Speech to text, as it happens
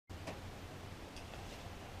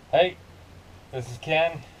Hey, this is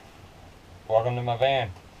Ken. Welcome to my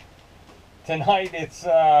van. Tonight it's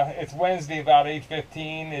Wednesday about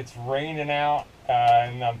 8:15. It's raining out,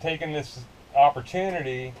 and I'm taking this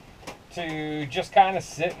opportunity to just kind of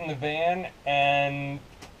sit in the van and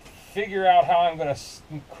figure out how I'm going to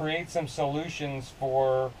create some solutions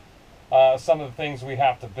for some of the things we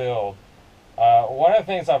have to build. One of the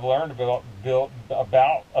things I've learned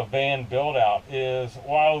about a van build out is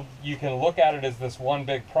while you can look at it as this one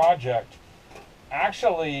big project,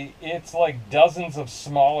 actually it's like dozens of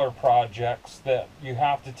smaller projects that you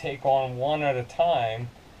have to take on one at a time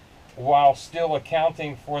while still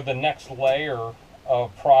accounting for the next layer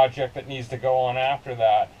of project that needs to go on after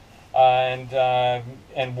that,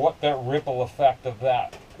 and what the ripple effect of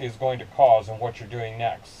that is going to cause and what you're doing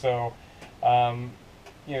next. So um,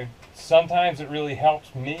 sometimes it really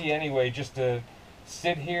helps me anyway just to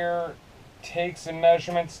sit here, take some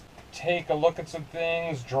measurements, take a look at some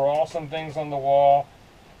things, draw some things on the wall,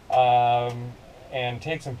 and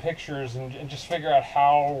take some pictures and just figure out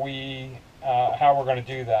how we're going to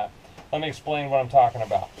do that. Let me explain what I'm talking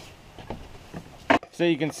about. So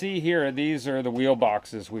you can see here, these are the wheel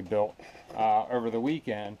boxes we built over the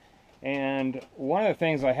weekend. And one of the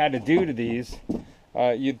things I had to do to these,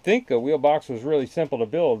 you'd think a wheel box was really simple to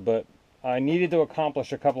build, but I needed to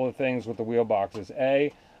accomplish a couple of things with the wheel boxes.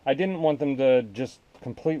 I didn't want them to just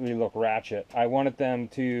completely look ratchet. I wanted them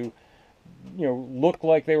to, look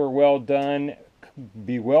like they were well done,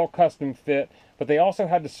 be well custom fit, but they also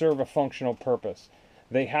had to serve a functional purpose.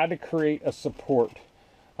 They had to create a support.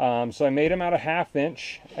 So I made them out of 1/2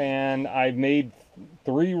 inch, and I made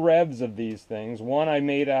 3 revs of these things. One I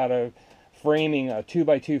made out of framing, a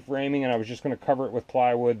 2x2 framing, and I was just going to cover it with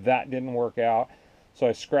plywood. That didn't work out, so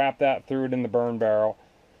I scrapped that, threw it in the burn barrel.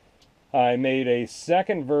 I made a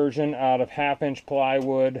second version out of 1/2 inch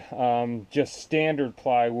plywood, just standard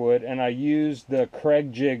plywood, and I used the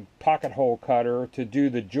Craig jig pocket hole cutter to do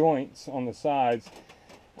the joints on the sides.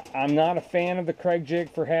 I'm not a fan of the Craig jig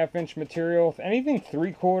for 1/2 inch material. If anything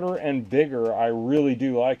 3/4 and bigger, I really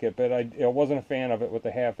do like it, but I wasn't a fan of it with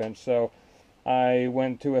the 1/2 inch. So I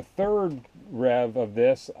went to a third rev of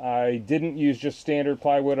this. I didn't use just standard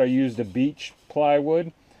plywood. I used a beech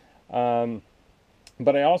plywood.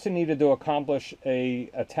 But I also needed to accomplish a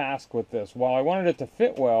task with this. While I wanted it to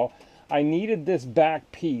fit well, I needed this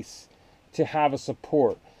back piece to have a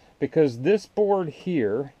support, because this board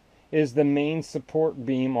here is the main support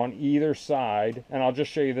beam on either side, and I'll just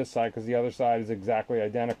show you this side because the other side is exactly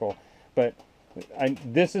identical. But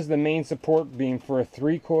this is the main support beam for a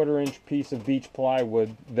 3/4 inch piece of beech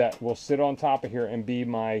plywood that will sit on top of here and be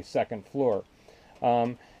my second floor.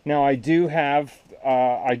 Now I do have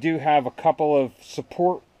a couple of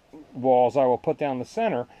support walls I will put down the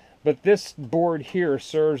center, but this board here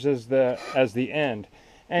serves as the end,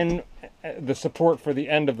 and the support for the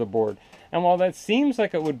end of the board. And while that seems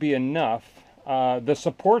like it would be enough, the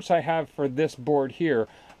supports I have for this board here,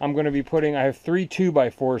 I'm going to be putting, I have 3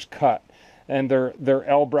 2x4s cut, and they're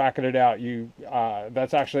L bracketed out.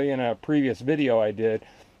 That's actually in a previous video I did,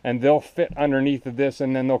 and they'll fit underneath of this,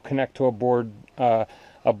 and then they'll connect to a board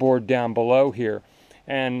down below here.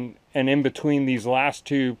 And in between these last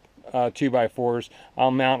 2 2x4s,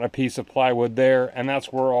 I'll mount a piece of plywood there, and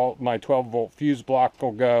that's where all my 12-volt fuse block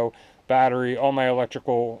will go, battery, all my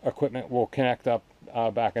electrical equipment will connect up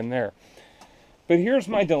back in there. But here's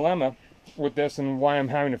my dilemma with this and why I'm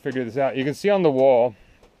having to figure this out. You can see on the wall,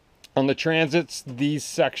 on the transits, these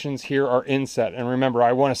sections here are inset, and remember,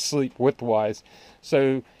 I want to sleep widthwise,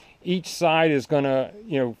 so each side is going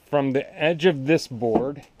to, from the edge of this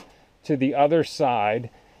board to the other side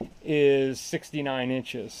is 69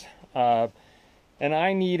 inches. And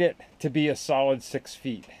I need it to be a solid 6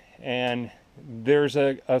 feet. And there's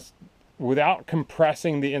without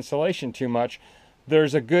compressing the insulation too much,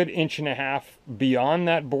 there's a good 1.5 inches beyond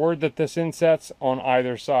that board that this insets on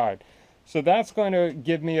either side. So that's going to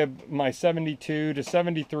give me my 72 to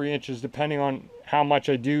 73 inches, depending on how much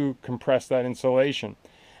I do compress that insulation.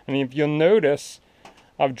 And if you'll notice,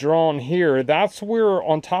 I've drawn here, that's where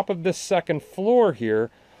on top of this second floor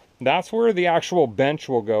here, that's where the actual bench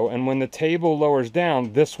will go. And when the table lowers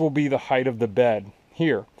down, this will be the height of the bed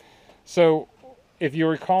here. So if you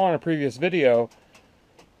recall in a previous video,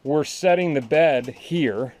 we're setting the bed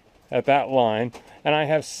here at that line, and I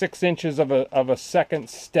have 6 inches of a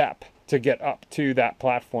second step to get up to that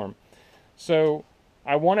platform. So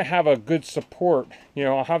I want to have a good support.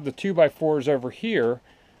 I'll have the 2x4s over here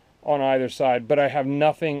on either side, but I have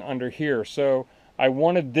nothing under here. So I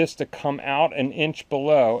wanted this to come out 1 inch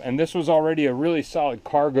below, and this was already a really solid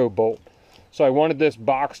cargo bolt. So I wanted this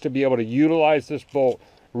box to be able to utilize this bolt,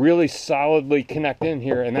 really solidly connect in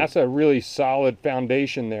here, and that's a really solid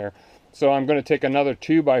foundation there. So I'm going to take another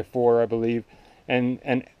 2x4, I believe,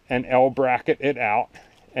 and L bracket it out,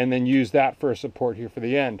 and then use that for a support here for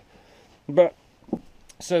the end. But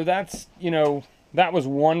so that's, you know, that was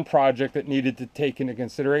one project that needed to take into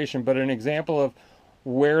consideration. But an example of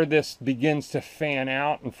where this begins to fan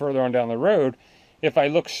out and further on down the road, if I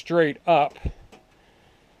look straight up,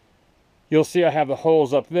 you'll see I have the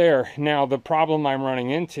holes up there. Now the problem I'm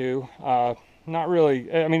running into, not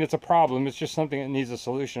really, I mean, it's a problem, it's just something that needs a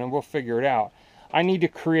solution, and we'll figure it out. I need to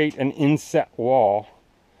create an inset wall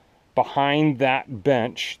behind that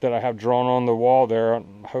bench that I have drawn on the wall there.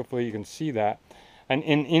 Hopefully you can see that. An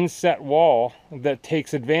inset wall that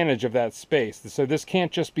takes advantage of that space. So this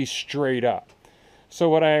can't just be straight up. So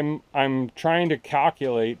what I'm trying to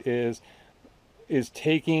calculate is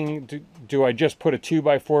taking, do I just put a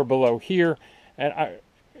 2x4 below here? And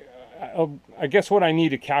I guess what I need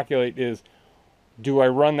to calculate is, do I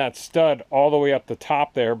run that stud all the way up the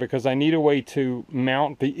top there? Because I need a way to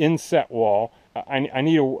mount the inset wall. I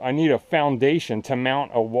need a foundation to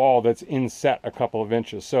mount a wall that's inset a couple of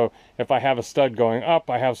inches. So if I have a stud going up,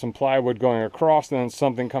 I have some plywood going across, and then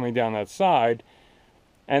something coming down that side,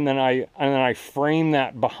 and then I frame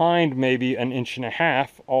that behind maybe 1.5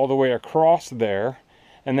 inches all the way across there,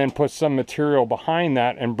 and then put some material behind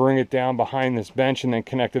that and bring it down behind this bench and then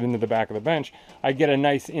connect it into the back of the bench. I get a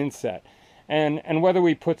nice inset. And whether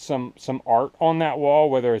we put some art on that wall,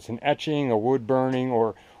 whether it's an etching, a wood burning,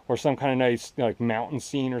 or some kind of nice like mountain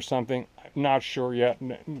scene or something, I'm not sure yet.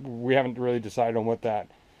 We haven't really decided on what that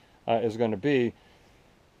is going to be.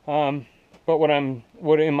 But what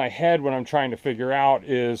in my head, what I'm trying to figure out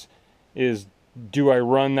is do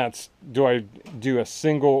I do a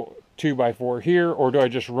single 2x4 here, or do I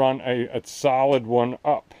just run a solid one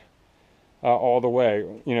up all the way?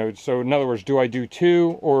 You know, so in other words, do I do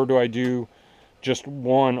 2, or do I do just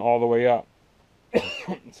 1 all the way up?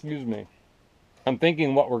 Excuse me. I'm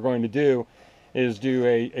thinking what we're going to do is do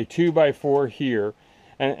a 2x4 here,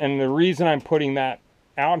 and the reason I'm putting that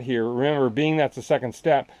out here, remember, being that's the second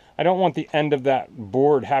step, I don't want the end of that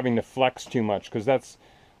board having to flex too much, because that's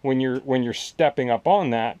when you're stepping up on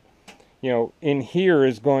that, you know, in here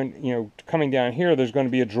is going, you know, coming down here, there's going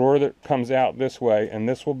to be a drawer that comes out this way, and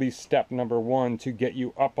this will be step number 1 to get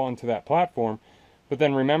you up onto that platform. But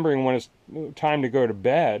then remembering when it's time to go to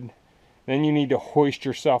bed, then you need to hoist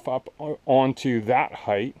yourself up onto that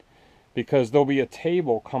height, because there'll be a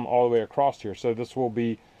table come all the way across here. So this will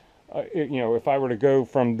be, you know, if I were to go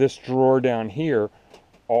from this drawer down here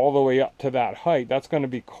all the way up to that height, that's going to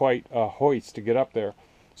be quite a hoist to get up there.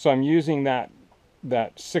 So I'm using that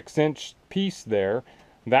 6-inch piece there.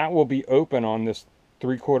 That will be open on this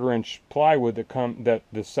 3/4 inch plywood that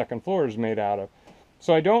the second floor is made out of.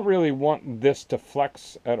 So I don't really want this to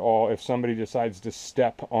flex at all if somebody decides to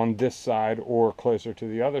step on this side or closer to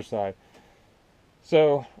the other side.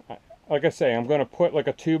 So like I say, I'm going to put like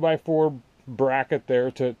a 2x4 bracket there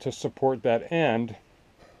to support that end.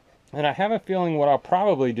 And I have a feeling what I'll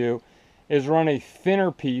probably do is run a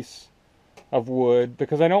thinner piece of wood,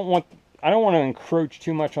 because I don't want to encroach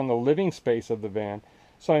too much on the living space of the van.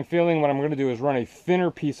 So I'm feeling what I'm going to do is run a thinner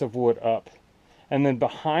piece of wood up, and then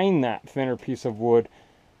behind that thinner piece of wood,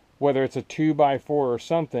 whether it's a 2x4 or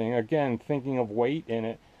something, again thinking of weight in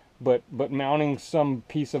it, but mounting some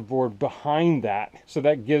piece of board behind that, so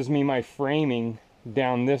that gives me my framing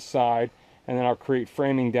down this side, and then I'll create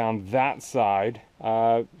framing down that side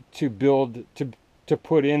to build to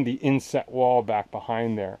put in the inset wall back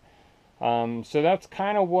behind there. So that's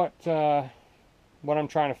kind of what I'm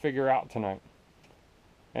trying to figure out tonight,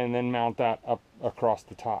 and then mount that up across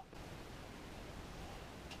the top.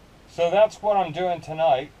 So that's what I'm doing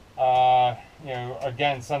tonight. You know,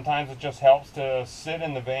 again, sometimes it just helps to sit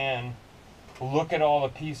in the van, look at all the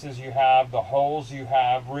pieces you have, the holes you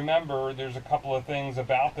have. Remember, there's a couple of things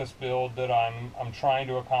about this build that I'm trying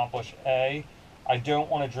to accomplish. A, I don't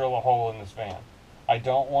want to drill a hole in this van. I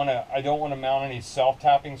don't want to mount any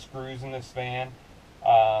self-tapping screws in this van.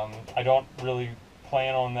 I don't really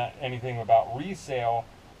plan on anything about resale,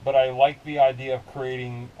 but I like the idea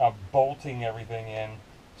of bolting everything in.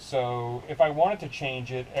 So if I wanted to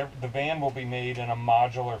change it, the van will be made in a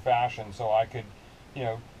modular fashion, so I could, you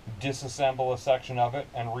know, disassemble a section of it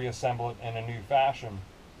and reassemble it in a new fashion.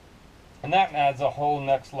 And that adds a whole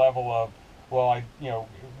next level of, well, you know,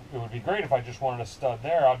 it would be great if I just wanted a stud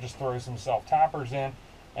there. I'll just throw some self-tappers in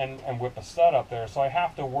and whip a stud up there. So I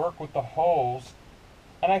have to work with the holes,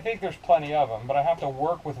 and I think there's plenty of them, but I have to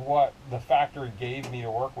work with what the factory gave me to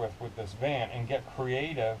work with this van, and get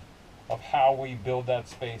creative of how we build that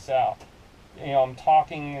space out. I'm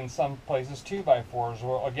talking in some places 2x4s.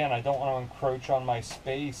 Well, again, I don't want to encroach on my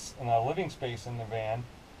space and the living space in the van.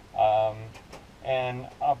 And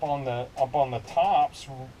up on the tops,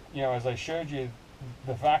 as I showed you,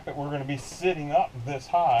 the fact that we're going to be sitting up this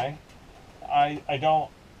high, I don't,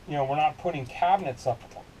 we're not putting cabinets up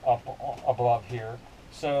above here.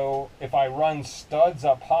 So if I run studs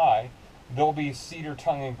up high, there'll be cedar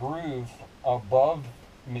tongue and groove above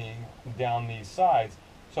me down these sides.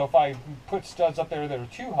 So if I put studs up there that are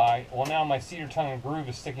too high, well, now my cedar tongue and groove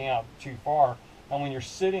is sticking out too far. And when you're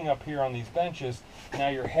sitting up here on these benches, now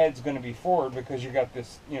your head's going to be forward because you got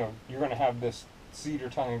this, you're going to have this cedar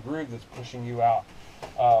tongue and groove that's pushing you out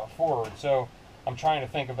forward. So I'm trying to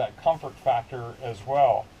think of that comfort factor as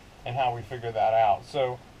well and how we figure that out.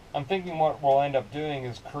 So I'm thinking what we'll end up doing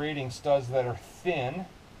is creating studs that are thin,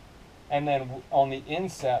 and then on the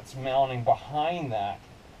insets mounting behind that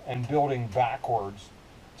and building backwards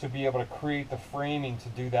to be able to create the framing to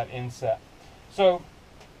do that inset. So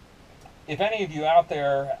if any of you out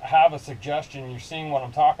there have a suggestion, you're seeing what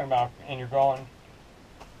I'm talking about and you're going,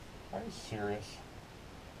 are you serious?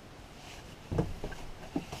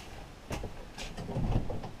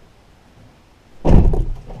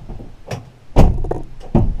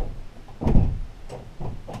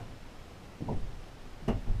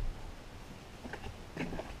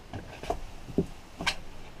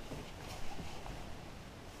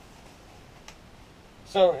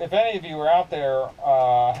 So if any of you are out there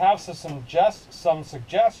have some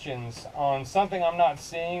suggestions on something I'm not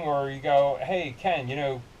seeing, or you go, hey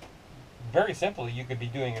Ken, very simply you could be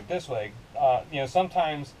doing it this way.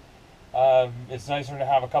 Sometimes it's nicer to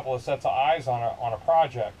have a couple of sets of eyes on a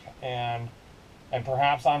project, and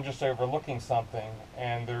perhaps I'm just overlooking something.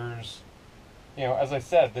 And there's, as I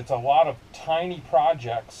said, it's a lot of tiny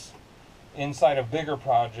projects inside of bigger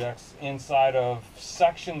projects, inside of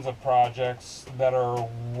sections of projects that are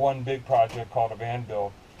one big project called a van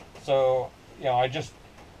build. So, I just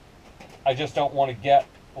don't want to get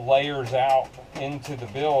layers out into the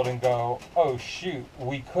build and go, oh shoot,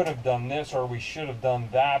 we could have done this or we should have done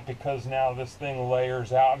that because now this thing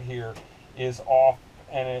layers out here is off,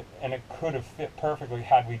 and it could have fit perfectly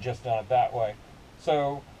had we just done it that way.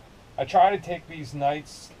 So I try to take these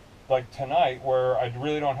nights like tonight where I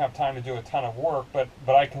really don't have time to do a ton of work, but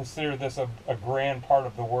I consider this a grand part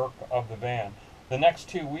of the work of the van. The next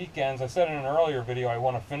 2 weekends, I said in an earlier video, I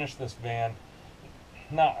want to finish this van,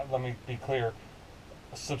 let me be clear,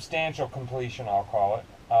 substantial completion I'll call it,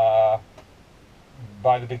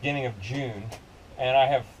 by the beginning of June, and I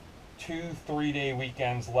have 2 3-day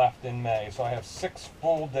weekends left in May, so I have 6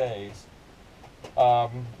 full days,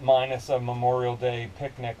 minus a Memorial Day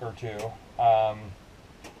picnic or two,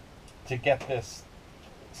 to get this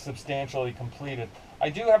substantially completed. I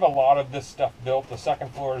do have a lot of this stuff built. The second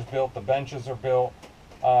floor is built, the benches are built,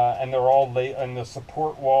 and they're all laid, and the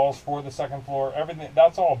support walls for the second floor, everything,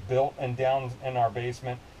 that's all built and down in our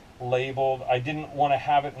basement, labeled. I didn't want to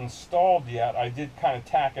have it installed yet. I did kind of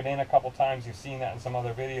tack it in a couple times. You've seen that in some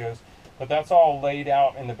other videos, but that's all laid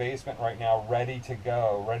out in the basement right now, ready to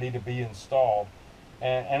go, ready to be installed.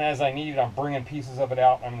 And as I need it, I'm bringing pieces of it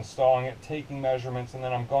out, I'm installing it, taking measurements, and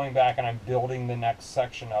then I'm going back and I'm building the next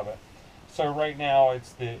section of it. So right now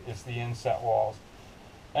it's the inset walls.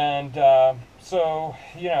 And so,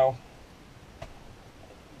 yeah,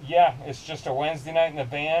 it's just a Wednesday night in the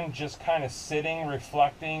van, just kind of sitting,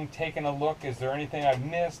 reflecting, taking a look. Is there anything I've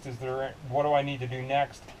missed? What do I need to do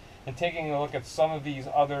next? And taking a look at some of these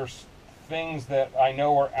other things that I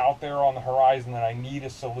know are out there on the horizon that I need a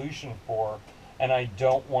solution for, and I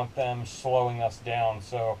don't want them slowing us down.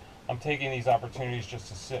 So I'm taking these opportunities just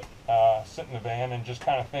to sit in the van and just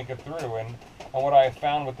kind of think it through. And what I have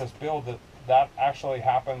found with this build, that actually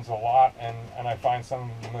happens a lot, and I find some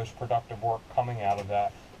of the most productive work coming out of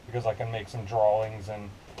that, because I can make some drawings and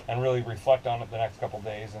really reflect on it the next couple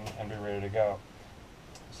days and be ready to go.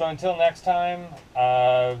 So until next time,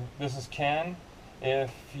 this is Ken.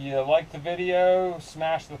 If you like the video,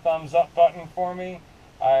 smash the thumbs up button for me.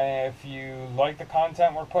 If you like the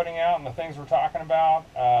content we're putting out and the things we're talking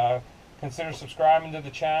about, consider subscribing to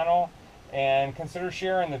the channel and consider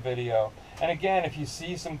sharing the video. And again, if you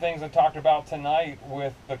see some things I talked about tonight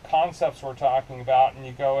with the concepts we're talking about, and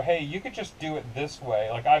you go, hey, you could just do it this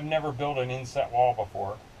way. Like, I've never built an inset wall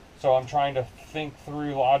before, so I'm trying to think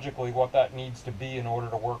through logically what that needs to be in order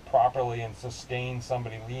to work properly and sustain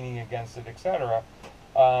somebody leaning against it, etc.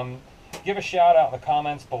 Give a shout out in the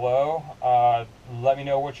comments below. Let me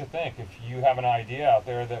know what you think. If you have an idea out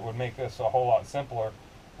there that would make this a whole lot simpler,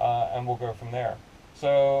 and we'll go from there.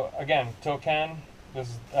 So again,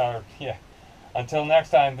 until next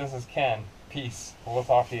time, this is Ken. Peace. We'll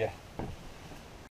talk to you.